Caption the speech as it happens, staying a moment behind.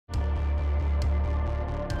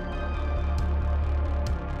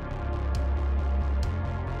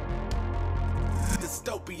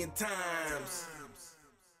dystopian times.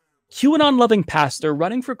 QAnon-loving pastor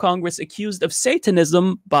running for Congress accused of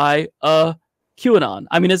Satanism by a QAnon.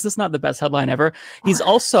 I mean, is this not the best headline ever? He's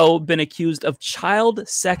also been accused of child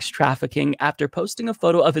sex trafficking after posting a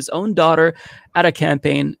photo of his own daughter at a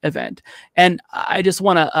campaign event. And I just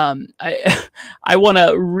want to I want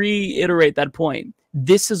to reiterate that point.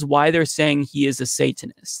 This is why they're saying he is a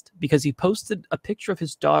Satanist, because he posted a picture of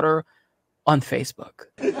his daughter on Facebook.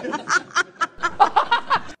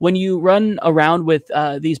 When you run around with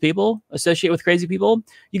these people, associate with crazy people,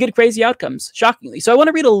 you get crazy outcomes, shockingly. So I want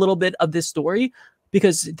to read a little bit of this story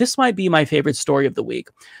because this might be my favorite story of the week.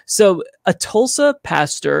 So a Tulsa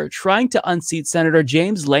pastor trying to unseat Senator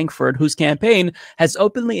James Lankford, whose campaign has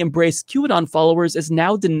openly embraced QAnon followers, is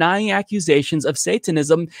now denying accusations of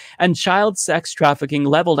Satanism and child sex trafficking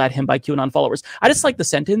leveled at him by QAnon followers. I just like the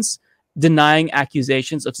sentence, denying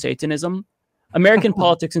accusations of Satanism. American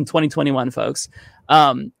politics in 2021, folks.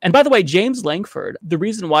 And by the way, James Lankford, the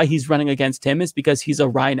reason why he's running against him is because he's a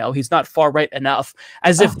rhino. He's not far right enough,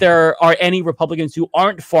 as if there are any Republicans who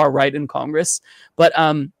aren't far right in Congress. But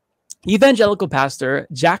evangelical pastor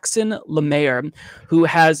Jackson LeMayer, who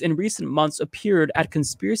has in recent months appeared at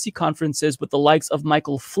conspiracy conferences with the likes of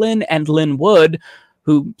Michael Flynn and Lynn Wood,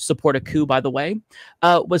 who support a coup, by the way,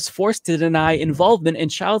 was forced to deny involvement in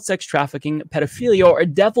child sex trafficking, pedophilia, or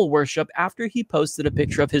devil worship after he posted a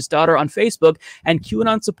picture of his daughter on Facebook, and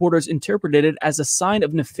QAnon supporters interpreted it as a sign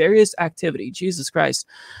of nefarious activity. Jesus Christ.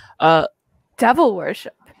 Devil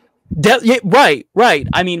worship. Yeah, right.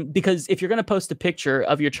 I mean, because if you're going to post a picture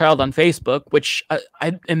of your child on Facebook, which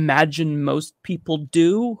I imagine most people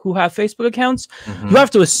do who have Facebook accounts, you have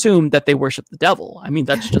to assume that they worship the devil. I mean,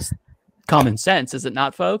 that's just common sense, is it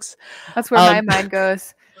not, folks? That's where my mind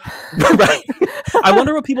goes. Right. I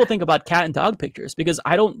wonder what people think about cat and dog pictures, because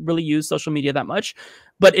I don't really use social media that much,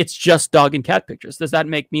 but it's just dog and cat pictures. Does that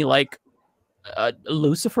make me like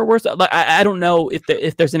Lucifer worse? Like, I don't know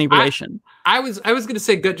if there's any relation. I was going to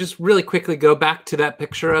say, just really quickly go back to that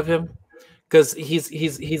picture of him, because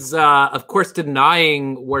he's of course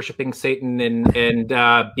denying worshiping Satan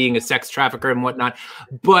and being a sex trafficker and whatnot.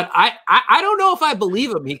 But I don't know if I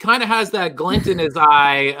believe him. He kind of has that glint in his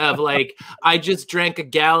eye of like, I just drank a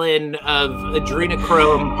gallon of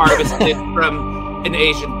adrenochrome harvested from an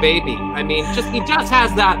Asian baby. I mean, he just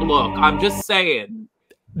has that look. I'm just saying.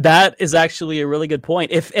 That is actually a really good point.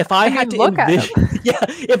 If I had to envision,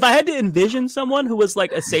 if I had to envision someone who was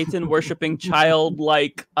like a Satan worshiping child,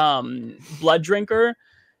 like blood drinker,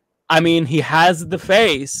 I mean, he has the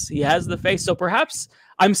face. So perhaps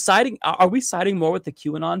I'm siding. Are we siding more with the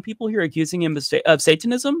QAnon people here, accusing him of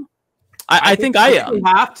Satanism? I think I am. We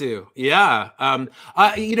have to, yeah.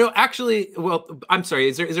 Actually, well, I'm sorry.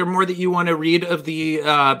 Is there more that you want to read of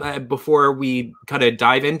the before we kind of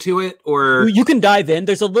dive into it, or you can dive in?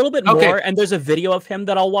 There's a little bit more, and there's a video of him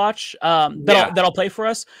that I'll watch. That I'll play for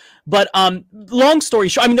us. But long story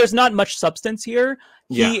short, I mean, there's not much substance here.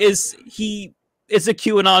 He is a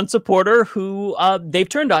QAnon supporter who they've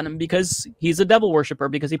turned on him because he's a devil worshiper,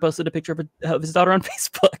 because he posted a picture of his daughter on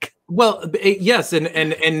Facebook. Well, yes, and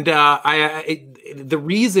the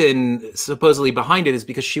reason supposedly behind it is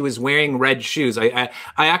because she was wearing red shoes. I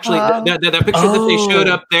actually that picture that they showed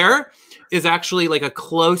up there is actually like a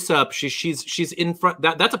close up. She's in front.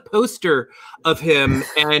 That's a poster of him,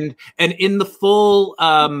 and in the full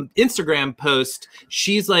Instagram post,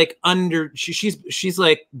 she's like she's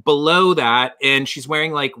like below that, and she's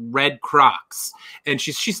wearing like red Crocs, and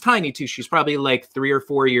she's tiny too. She's probably like 3 or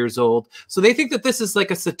 4 years old. So they think that this is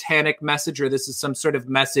like a satanic message, or this is some sort of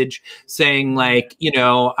message saying like,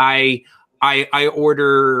 I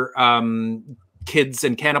order kids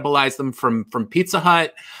and cannibalize them from Pizza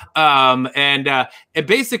Hut, and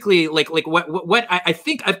basically like what I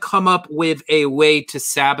think I've come up with a way to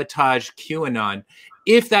sabotage QAnon,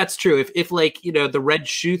 if that's true, if like the red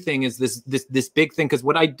shoe thing is this big thing, because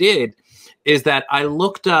what I did is that I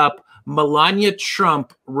looked up Melania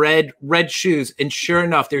Trump red shoes, and sure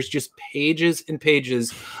enough, there's just pages and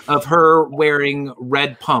pages of her wearing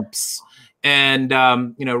red pumps and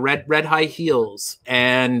red high heels,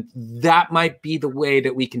 and that might be the way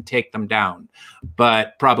that we can take them down,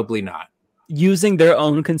 but probably not. Using their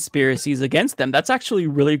own conspiracies against them. That's actually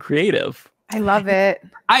really creative. I love it.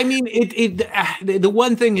 I mean, the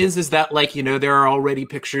one thing is that like, there are already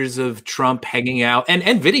pictures of Trump hanging out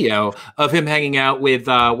and video of him hanging out with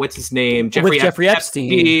what's his name? Jeffrey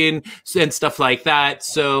Epstein and stuff like that.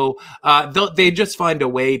 So they just find a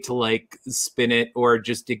way to like spin it or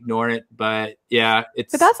just ignore it. But yeah,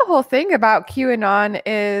 but that's the whole thing about QAnon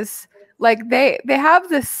is like they have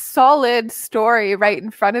this solid story right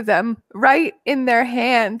in front of them, right in their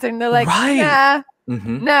hands, and they're like, yeah.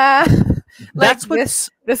 Nah, That's like what's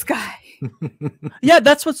this guy. yeah,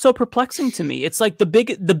 that's what's so perplexing to me. It's like the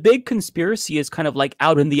big conspiracy is kind of like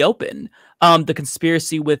out in the open. The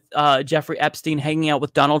conspiracy with Jeffrey Epstein hanging out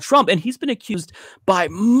with Donald Trump, and he's been accused by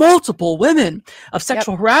multiple women of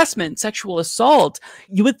sexual harassment, sexual assault.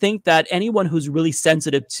 You would think that anyone who's really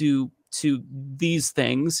sensitive to these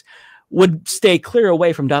things would stay clear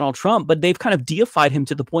away from Donald Trump, but they've kind of deified him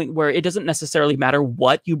to the point where it doesn't necessarily matter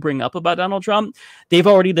what you bring up about Donald Trump. They've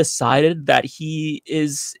already decided that he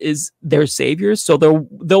is their savior, so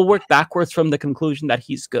they'll work backwards from the conclusion that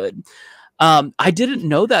he's good. I didn't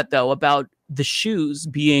know that though about the shoes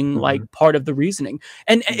being like part of the reasoning.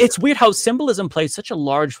 And it's weird how symbolism plays such a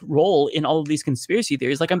large role in all of these conspiracy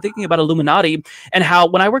theories. Like I'm thinking about Illuminati and how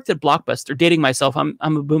when I worked at Blockbuster, dating myself, I'm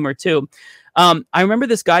a boomer too. I remember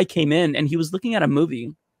this guy came in and he was looking at a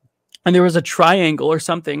movie and there was a triangle or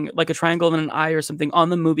something, like a triangle and an eye or something on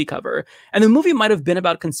the movie cover. And the movie might have been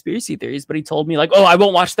about conspiracy theories, but he told me like, oh, I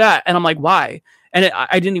won't watch that. And I'm like, why? And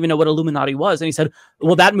I didn't even know what Illuminati was. And he said,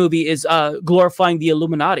 well, that movie is glorifying the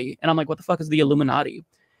Illuminati. And I'm like, what the fuck is the Illuminati?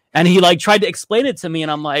 And he like tried to explain it to me.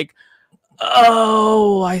 And I'm like,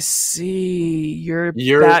 oh, I see. You're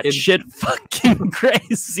batshit fucking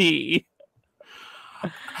crazy.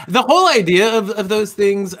 The whole idea of those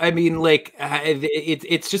things, I mean, like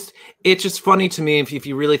it's just funny to me if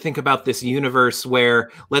you really think about this universe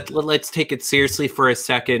where let's take it seriously for a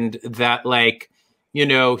second that like, you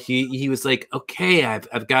know, he was like, okay,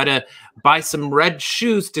 I've got to buy some red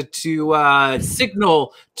shoes to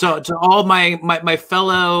signal to all my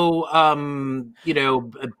fellow you know,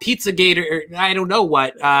 Pizzagate or I don't know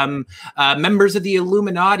what members of the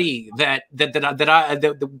Illuminati that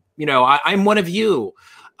you know, I'm one of you.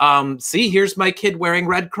 See, here's my kid wearing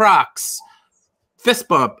red Crocs. Fist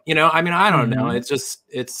bump, you know? I mean, I don't know.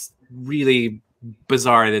 It's really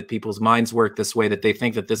bizarre that people's minds work this way, that they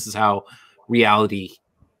think that this is how reality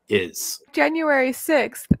is. January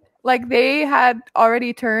 6th, like they had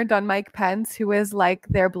already turned on Mike Pence, who is like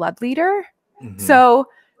their blood leader. So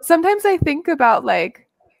sometimes I think about like,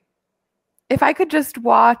 if I could just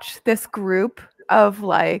watch this group of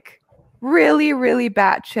like really, really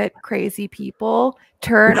batshit crazy people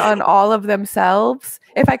turn on all of themselves,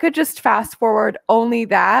 if I could just fast forward only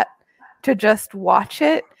that to just watch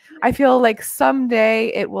it, I feel like someday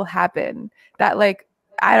it will happen. That like,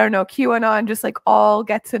 I don't know, QAnon just like all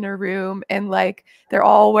gets in a room and like they're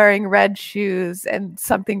all wearing red shoes and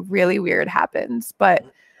something really weird happens. But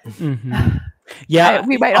yeah,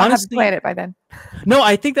 we might not have the planet by then. No,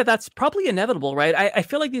 I think that's probably inevitable, right? I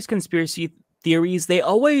feel like these conspiracy theories, they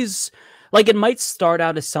always, like it might start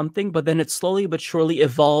out as something, but then it slowly but surely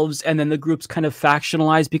evolves and then the groups kind of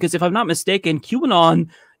factionalize. Because if I'm not mistaken, QAnon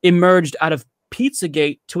emerged out of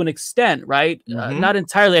Pizzagate to an extent, right? Not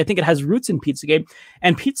entirely. I think it has roots in Pizzagate,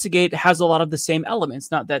 and Pizzagate has a lot of the same elements.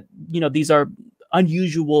 Not that, you know, these are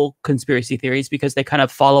unusual conspiracy theories because they kind of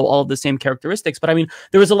follow all of the same characteristics. But I mean,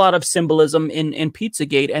 there was a lot of symbolism in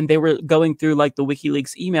Pizzagate, and they were going through like the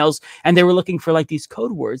WikiLeaks emails, and they were looking for like these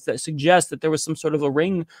code words that suggest that there was some sort of a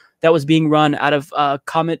ring that was being run out of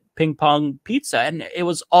Comet Ping Pong Pizza, and it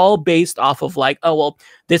was all based off of like, oh well,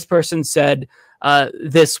 this person said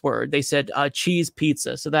this word. They said cheese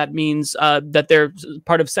pizza, so that means that they're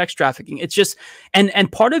part of sex trafficking. It's just,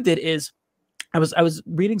 and part of it is, I was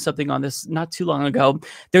reading something on this not too long ago.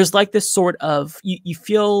 There's like this sort of you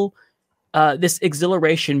feel this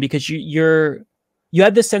exhilaration because you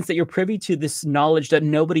have this sense that you're privy to this knowledge that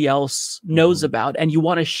nobody else knows about, and you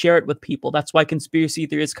want to share it with people. That's why conspiracy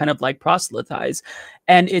theories kind of like proselytize,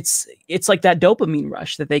 and it's like that dopamine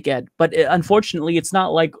rush that they get. But unfortunately, it's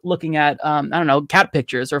not like looking at I don't know, cat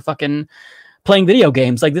pictures or fucking playing video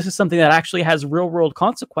games. Like this is something that actually has real world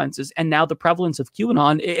consequences. And now the prevalence of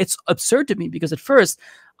QAnon, it's absurd to me because at first,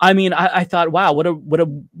 I mean, I thought, wow, what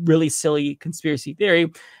a really silly conspiracy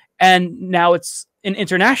theory, and now it's an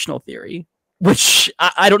international theory. Which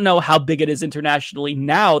I don't know how big it is internationally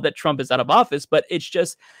now that Trump is out of office, but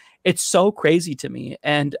it's so crazy to me,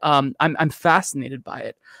 and I'm fascinated by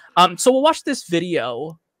it. So we'll watch this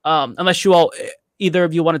video, unless either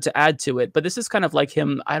of you wanted to add to it. But this is kind of like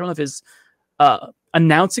him. I don't know if he's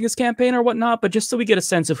announcing his campaign or whatnot, but just so we get a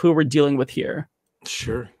sense of who we're dealing with here.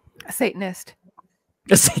 Sure, a Satanist.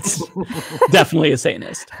 A Satanist. Definitely a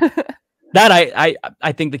Satanist. That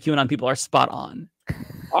I think the QAnon people are spot on.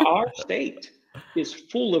 Our state is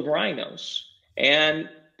full of rhinos, and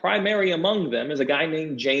primary among them is a guy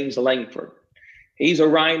named James Langford. He's a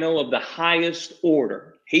rhino of the highest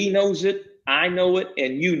order. He knows it, I know it,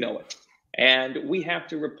 and you know it. And we have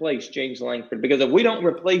to replace James Langford, because if we don't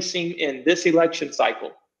replace him in this election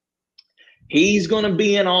cycle, He's going to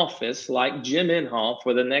be in office like Jim Inhofe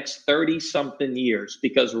for the next 30-something years,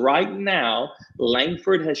 because right now,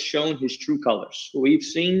 Langford has shown his true colors. We've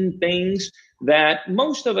seen things that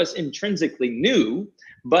most of us intrinsically knew,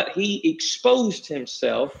 but he exposed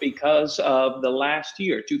himself because of the last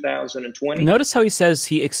year, 2020. Notice how he says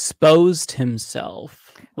he exposed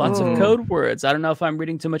himself. Lots of code words. I don't know if I'm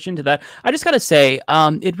reading too much into that. I just got to say,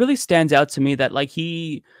 it really stands out to me that like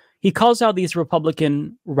he calls out these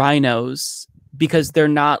Republican rhinos because they're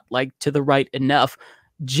not like to the right enough.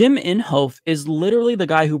 Jim Inhofe is literally the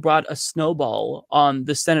guy who brought a snowball on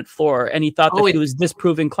the Senate floor, and he thought that he was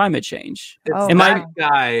disproving climate change.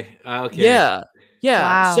 Guy. Okay. Yeah.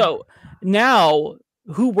 Wow. So now,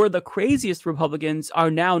 who were the craziest Republicans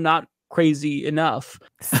are now not crazy enough.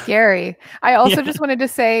 Scary. I also just wanted to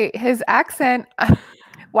say his accent.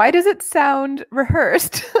 Why does it sound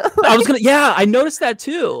rehearsed? I noticed that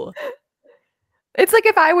too. It's like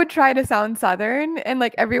if I would try to sound Southern and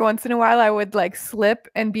like every once in a while I would like slip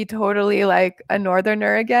and be totally like a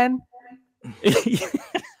Northerner again.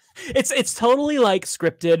 It's totally like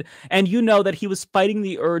scripted, and you know that he was fighting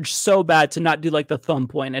the urge so bad to not do like the thumb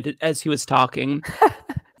point as he was talking.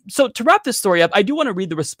 So to wrap this story up, I do want to read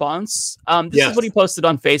the response. This is what he posted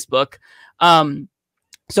on Facebook.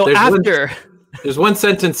 There's one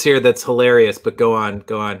sentence here that's hilarious, but go on.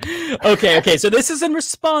 Okay. So this is in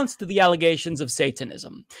response to the allegations of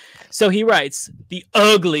Satanism. So he writes, "The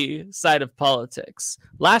ugly side of politics.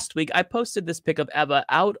 Last week, I posted this pic of Eva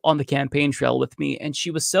out on the campaign trail with me, and she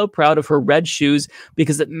was so proud of her red shoes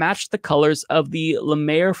because it matched the colors of the Le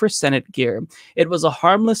Maire for Senate gear. It was a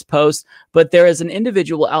harmless post, but there is an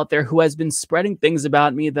individual out there who has been spreading things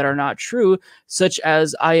about me that are not true, such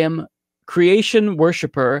as I am creation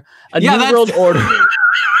worshiper, a new world order."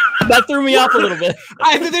 That threw me off a little bit.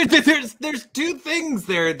 There's two things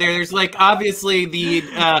there. There's like obviously the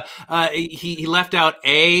he left out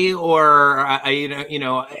a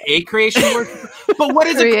creation worshiper. But what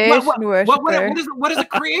is what is a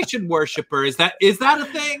creation worshiper? Is that a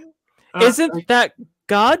thing? Isn't that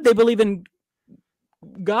God? They believe in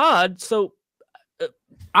God. So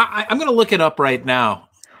I'm gonna look it up right now.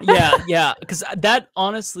 Yeah, because that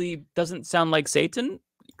honestly doesn't sound like Satan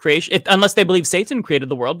creation, unless they believe Satan created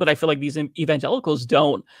the world. But I feel like these evangelicals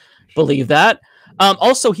don't believe that.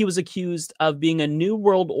 Also, he was accused of being a New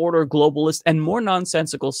World Order globalist and more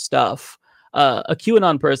nonsensical stuff. A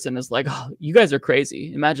QAnon person is like, "Oh, you guys are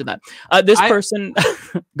crazy." Imagine that. This person,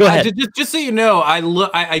 go ahead. Just so you know,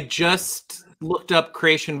 I just looked up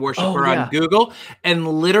creation worshiper on Google, and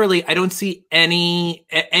literally, I don't see any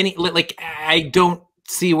like I don't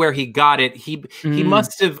see where he got it. He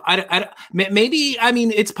must have. Maybe. I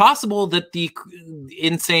mean, it's possible that the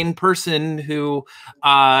insane person who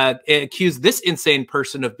accused this insane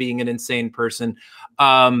person of being an insane person,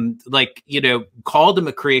 called him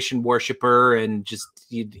a creation worshiper, and just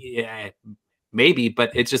maybe.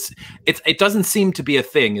 But it doesn't seem to be a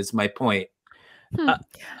thing. Is my point.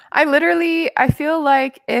 I feel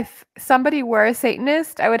like if somebody were a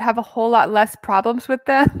Satanist, I would have a whole lot less problems with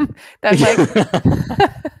them than like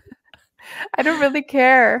I don't really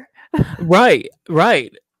care. Right.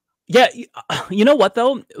 Yeah, you know what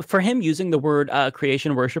though? For him using the word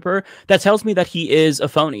creation worshiper, that tells me that he is a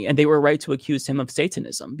phony, and they were right to accuse him of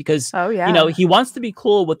Satanism because he wants to be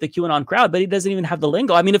cool with the QAnon crowd, but he doesn't even have the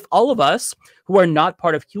lingo. I mean, if all of us who are not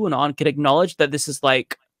part of QAnon could acknowledge that this is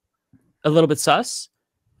like a little bit sus,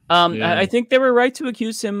 I think they were right to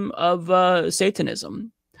accuse him of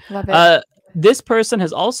Satanism. Love it. This person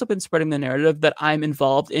has also been spreading the narrative that I'm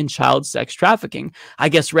involved in child sex trafficking. I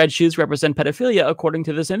guess red shoes represent pedophilia, according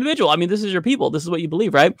to this individual. I mean, this is your people. This is what you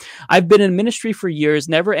believe, right? I've been in ministry for years,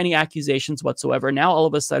 never any accusations whatsoever. Now, all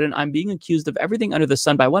of a sudden, I'm being accused of everything under the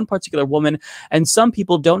sun by one particular woman, and some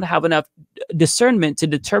people don't have enough discernment to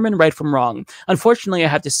determine right from wrong. Unfortunately, I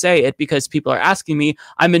have to say it because people are asking me.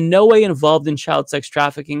 I'm in no way involved in child sex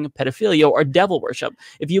trafficking, pedophilia, or devil worship.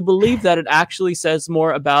 If you believe that, it actually says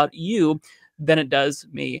more about you than it does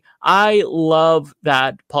me. I love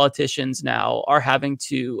that politicians now are having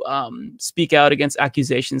to speak out against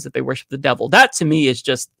accusations that they worship the devil. That to me is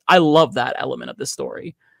just, I love that element of the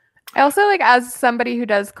story. I also, like, as somebody who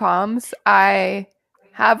does comms, I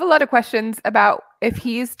have a lot of questions about if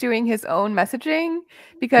he's doing his own messaging,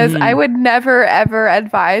 because I would never, ever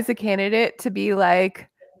advise a candidate to be like,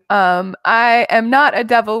 I am not a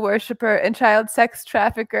devil worshiper and child sex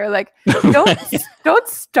trafficker. Like, don't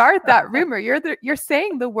start that rumor. You're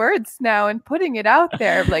saying the words now and putting it out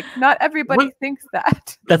there. Like, not everybody thinks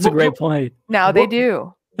that. That's a great point. Now they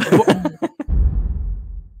do.